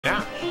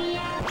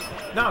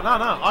No.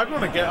 I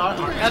want to get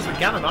as a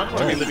Ganon. I want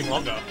to be living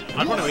longer.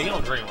 I want to be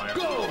on Dreamland.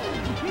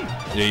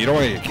 Yeah, you don't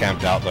want to get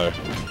camped out though.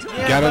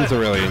 Yeah, Ganon's a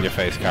really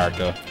in-your-face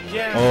character.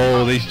 Yeah.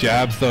 Oh, these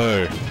jabs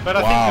though. But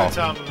I wow.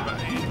 think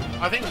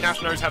that I think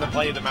Nasch knows how to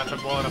play the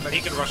matchup well enough that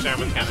he can rush down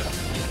with Ganon.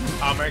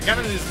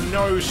 Ganon is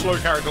no slow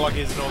character like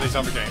he is in all these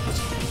other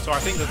games. So I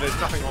think that there's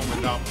nothing wrong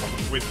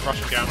with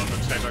rushing down on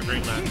a stage like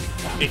Dreamland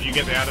if you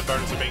get the added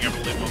bonus of being able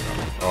to live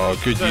longer. Oh,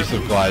 good use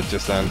of glide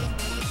just then.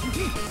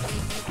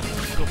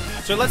 Cool.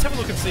 So let's have a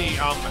look and see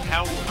how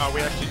we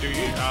actually do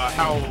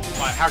how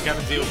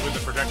Ganon deals with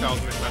the projectiles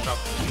in this matchup.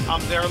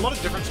 There are a lot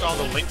of different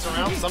styles of Links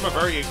around. Some are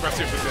very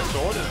aggressive with their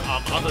sword,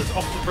 others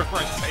often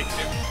prefer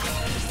safety.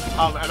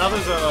 And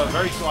others are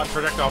very like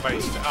projectile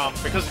based,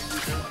 because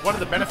one of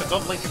the benefits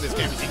of Link in this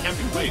game is he can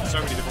be played so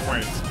many different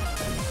ways.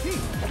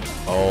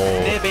 Oh.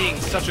 There being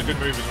such a good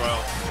move as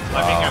well,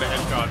 like being out of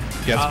edge guard.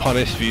 Gets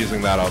punished for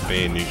using that up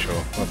being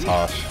neutral. That's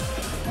harsh.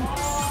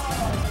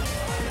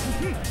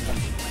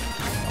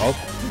 Oh,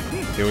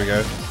 here we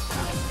go.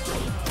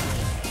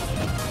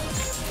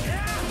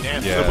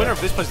 Damn, yeah. The winner of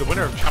this plays the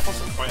winner of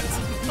Chapels and Plants.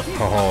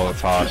 Oh,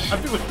 that's harsh.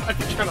 I'd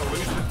be trying to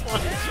lose this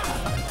one.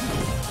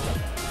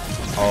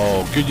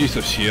 Oh, good use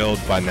of shield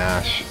by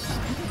Nasch.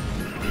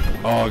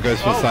 Oh, it goes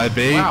for side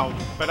B. Wow,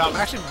 but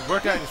actually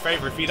worked out in his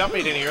favor. If he'd up B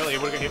any earlier,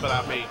 he would have got hit by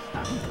that B.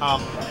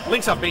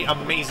 Link's up B,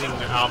 amazing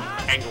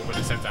angle when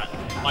it sends that.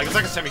 Like, it's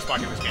like a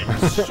semi-spike in this game.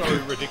 It's so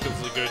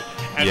ridiculously good.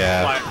 And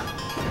like,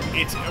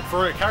 it's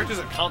for characters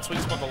that can't sweet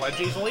spot the ledge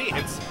easily,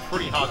 it's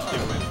pretty hard to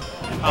deal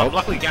with.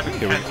 Luckily, Ganon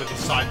can with his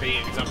side B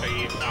and his up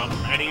B,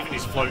 and even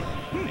his float.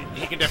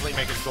 He can definitely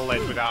make it to the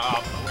ledge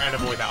without and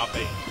avoid that up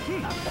B.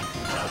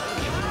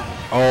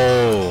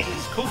 Oh.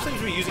 His Coolf seems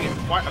to be using it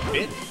quite a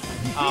bit.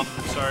 We'll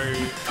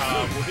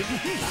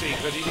see.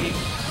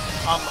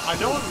 I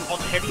know on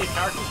heavier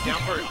characters,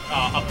 down throw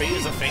up B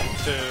is a thing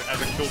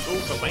as a kill tool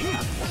for Link,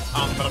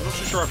 but I'm not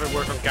too sure if it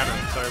works on Ganon.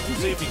 So we'll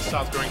see if he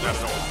starts doing that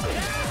at all.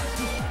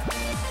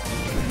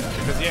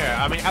 Because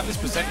yeah, I mean at this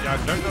percentage, I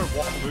don't know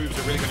what moves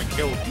are really going to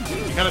kill.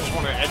 You kind of just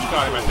want to edge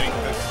guard him, I think,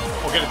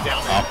 or get it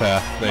down there. Up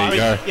air, there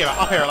you go. Yeah,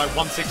 up air at like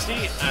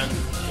 160, and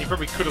he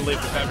probably could have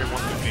lived with that every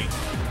 150.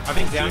 I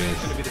think down air is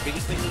going to be the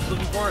biggest thing he's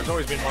looking for. It's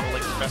always been one of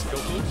Link's best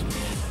kill tools.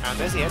 And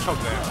there's the hedgehog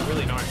there,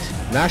 really nice.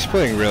 Nasch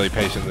playing really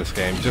patient this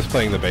game, just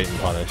playing the bait and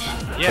punish.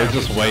 Yeah, so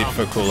just wait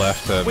for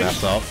Coolf to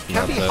mess up.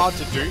 Can be hard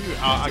to do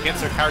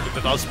against a character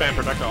that does spam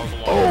projectiles a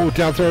lot. Oh,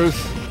 down throws.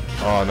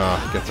 Oh no,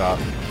 gets up.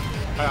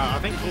 I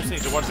think Coolf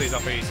needs to watch these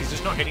up Bs. He's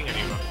just not hitting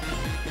anyone.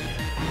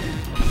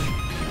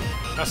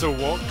 That's a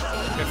walk.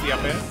 Gets the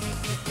up air.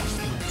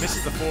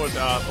 Misses the forward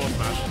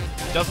smash.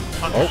 Doesn't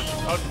punch.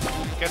 Oh,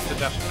 gets the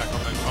dash attack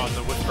on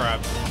the wood grab.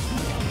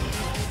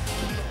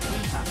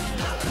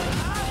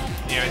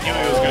 Yeah, I knew he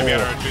was going to be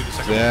able to do the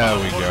second one. There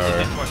we go. It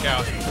didn't work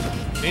out.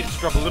 Needs to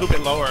drop a little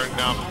bit lower and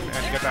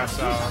get that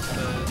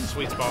the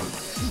sweet spot.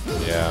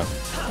 Yeah.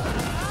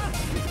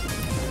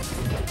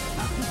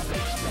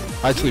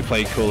 I actually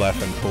played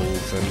Coolf and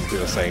Pools, and he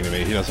was saying to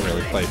me he doesn't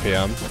really play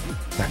PM.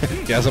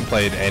 He hasn't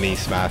played any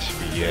Smash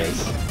for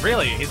years.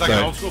 Really? He's like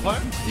an old school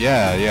player?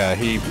 Yeah.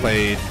 He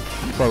played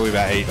probably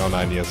about 8 or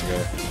 9 years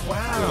ago.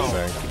 Wow.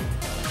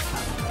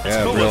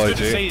 Yeah, cool. really It's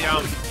good to see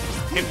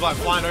him like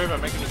flying over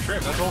and making a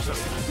trip. That's awesome.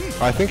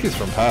 I think he's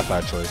from Perth,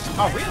 actually.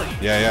 Oh, really?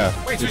 Yeah.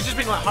 Wait, so he's just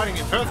been like hiding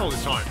in Perth all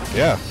this time?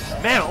 Yeah.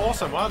 Man,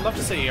 awesome. I'd love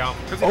to see.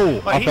 Cause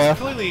up he's air.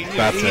 Clearly,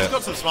 he's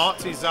got some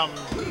smarts. He's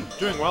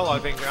doing well, I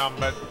think.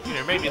 But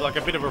maybe like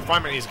a bit of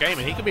refinement in his game,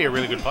 and he could be a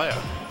really good player.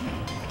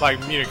 Like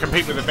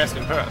compete with the best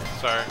in Perth.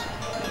 So.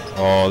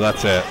 Oh,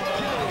 that's it.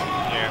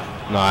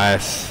 Yeah.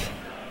 Nice.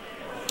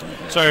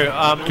 So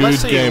let's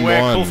see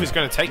where Coolf is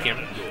going to take him.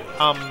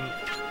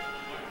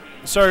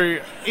 So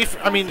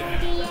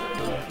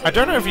I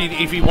don't know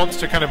if he wants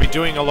to kind of be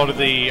doing a lot of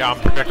the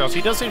projectiles.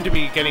 He does seem to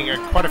be getting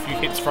quite a few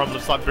hits from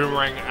this like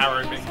boomerang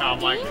arrow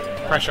like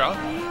pressure.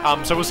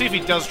 So we'll see if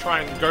he does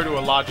try and go to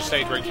a larger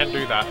stage where he can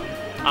do that.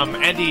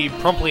 Andy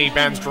promptly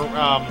bans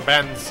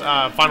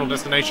Final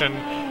Destination,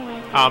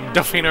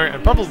 Delfino,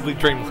 and probably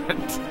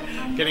Dreamland,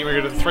 getting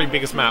rid of the 3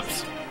 biggest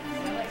maps.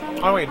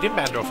 Oh wait, it did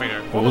ban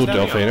Delfino. Oh,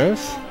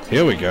 Delfinos?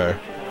 Here we go.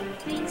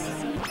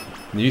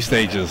 New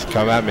stages,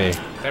 come at me.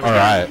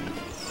 Alright.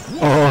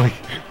 Oh,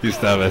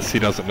 he's nervous, he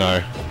doesn't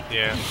know.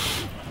 Yeah.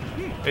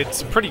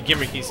 It's a pretty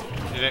gimmicky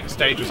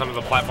stage with some of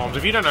the platforms.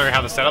 If you don't know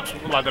how the setups,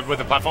 with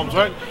the platforms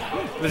work,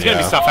 there's going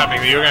to be stuff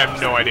happening that you're going to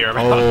have no idea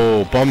about.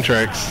 Oh, bomb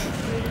tricks.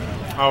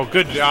 Oh,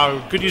 good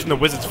using the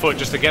wizard's foot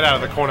just to get out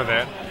of the corner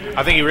there.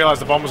 I think he realized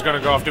the bomb was going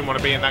to go off, didn't want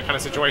to be in that kind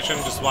of situation,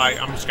 just like,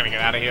 I'm just going to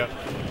get out of here.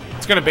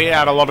 It's going to beat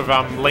out a lot of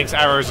Link's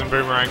arrows and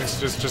boomerangs,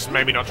 just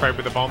maybe not trade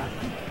with the bomb.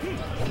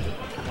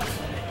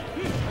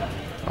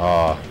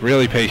 Oh,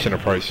 really patient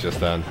approach just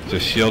then.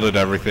 Just shielded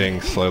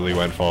everything, slowly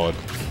went forward.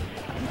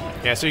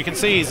 Yeah, so you can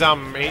see he's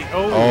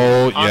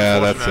yeah,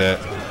 that's it.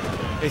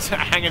 He's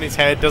hanging his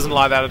head, doesn't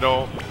like that at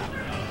all.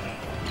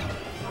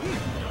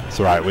 It's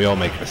alright, we all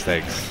make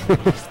mistakes.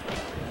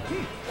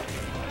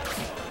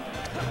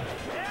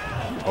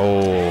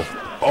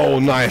 Oh,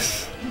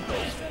 nice.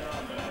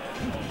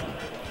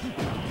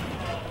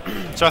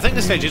 So I think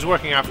this stage is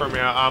working out for him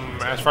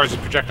as far as his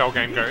projectile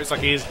game goes. Like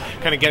he's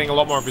kind of getting a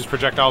lot more of his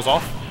projectiles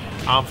off.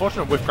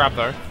 Unfortunate whiff grab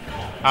though.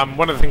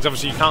 One of the things,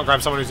 obviously, you can't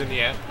grab someone who's in the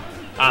air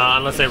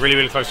unless they're really,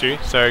 really close to you.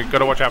 So got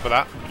to watch out for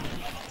that.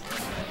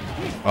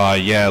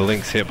 Yeah,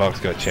 Link's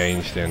hitbox got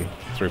changed in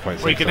 3.6.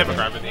 Well, you can never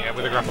grab in the air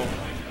with a grapple.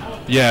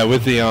 Yeah,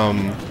 with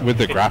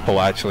the grapple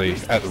actually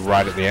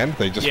right at the end,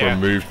 they just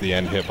removed the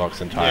end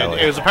hitbox entirely.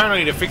 Yeah, it was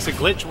apparently to fix a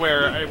glitch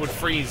where it would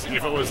freeze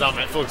if it was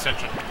at full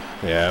extension.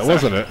 Yeah,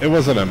 it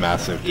wasn't a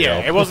massive deal. Yeah,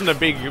 it wasn't a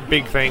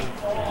big thing.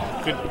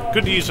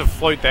 Good use of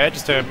float there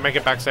just to make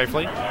it back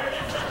safely.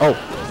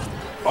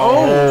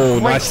 Oh,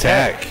 nice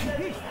tech.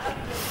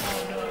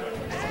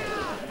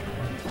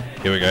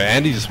 Here we go.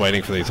 Andy just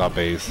waiting for these up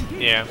Bs.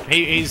 Yeah,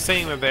 he's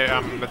seeing that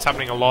that's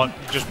happening a lot.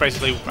 Just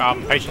basically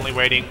patiently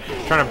waiting,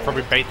 trying to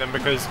probably bait them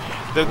because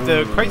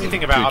the crazy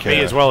thing about up B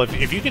as well,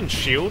 if you can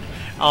shield,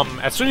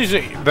 as soon as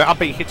the up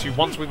B hits you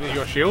once within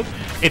your shield,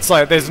 it's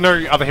like there's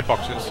no other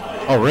hitboxes.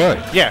 Oh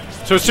really? Yeah.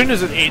 So as soon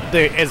as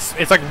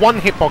it's like one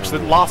hitbox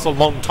that lasts a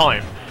long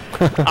time.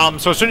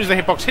 So as soon as the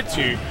hitbox hits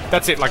you,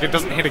 that's it. Like it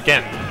doesn't hit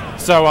again.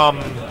 So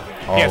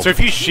yeah. So if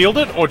you shield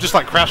it or just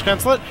like crash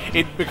cancel it,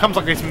 it becomes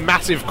like this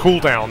massive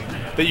cooldown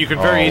that you can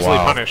very easily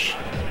punish.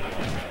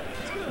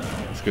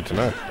 It's good to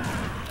know.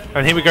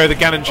 And here we go, the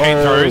Ganon chain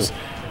throws.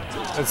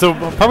 And so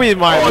probably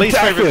my least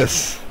favorite.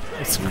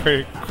 It's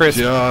Chris.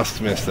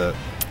 Just missed it.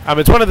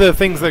 It's one of the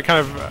things that kind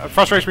of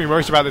frustrates me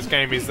most about this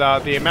game is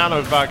the amount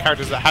of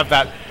characters that have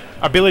that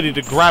ability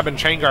to grab and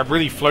chain grab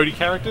really floaty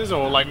characters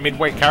or like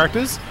mid-weight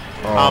characters.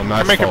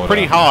 Can make it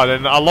pretty hard,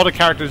 and a lot of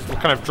characters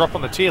kind of drop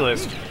on the tier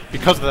list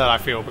because of that, I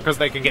feel, because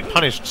they can get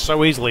punished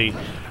so easily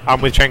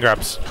with chain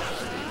grabs.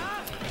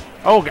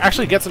 Oh,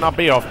 actually gets an up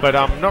B off, but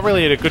not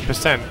really at a good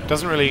percent.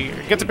 Doesn't really...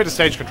 Gets a bit of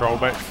stage control,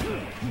 but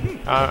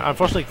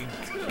unfortunately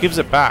gives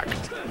it back.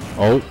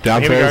 Oh,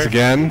 down throws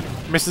again.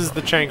 Misses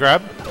the chain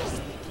grab.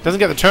 Doesn't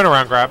get the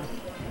turnaround grab.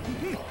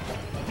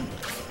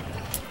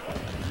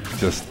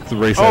 Just the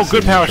reset. Oh,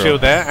 good power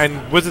shield there,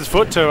 and Wizard's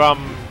Foot to...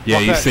 yeah,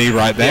 you see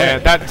right there. Yeah,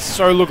 that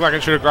so looked like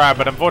it should have grabbed,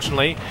 but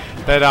unfortunately,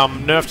 that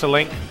nerf to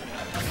Link.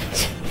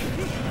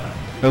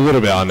 A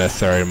little bit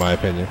unnecessary in my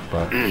opinion,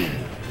 but...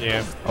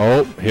 yeah.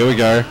 Oh, here we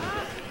go.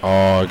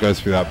 Oh, it goes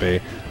through that B.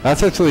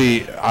 That's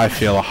actually, I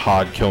feel, a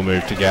hard kill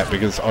move to get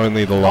because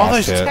only the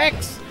last hit. Oh, those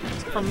techs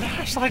from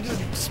Nasch, like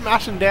just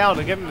smashing down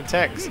and getting the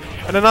techs.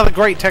 And another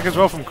great tech as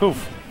well from Coolf.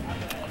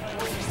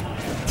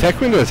 Tech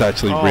window is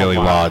actually really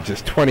large.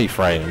 It's 20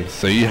 frames,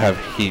 so you have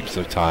heaps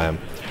of time.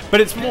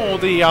 But it's more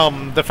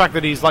the fact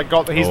that he's like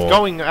he's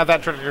going at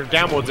that trajectory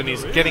downwards and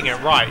he's getting it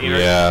right. You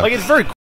know, like it's very cool.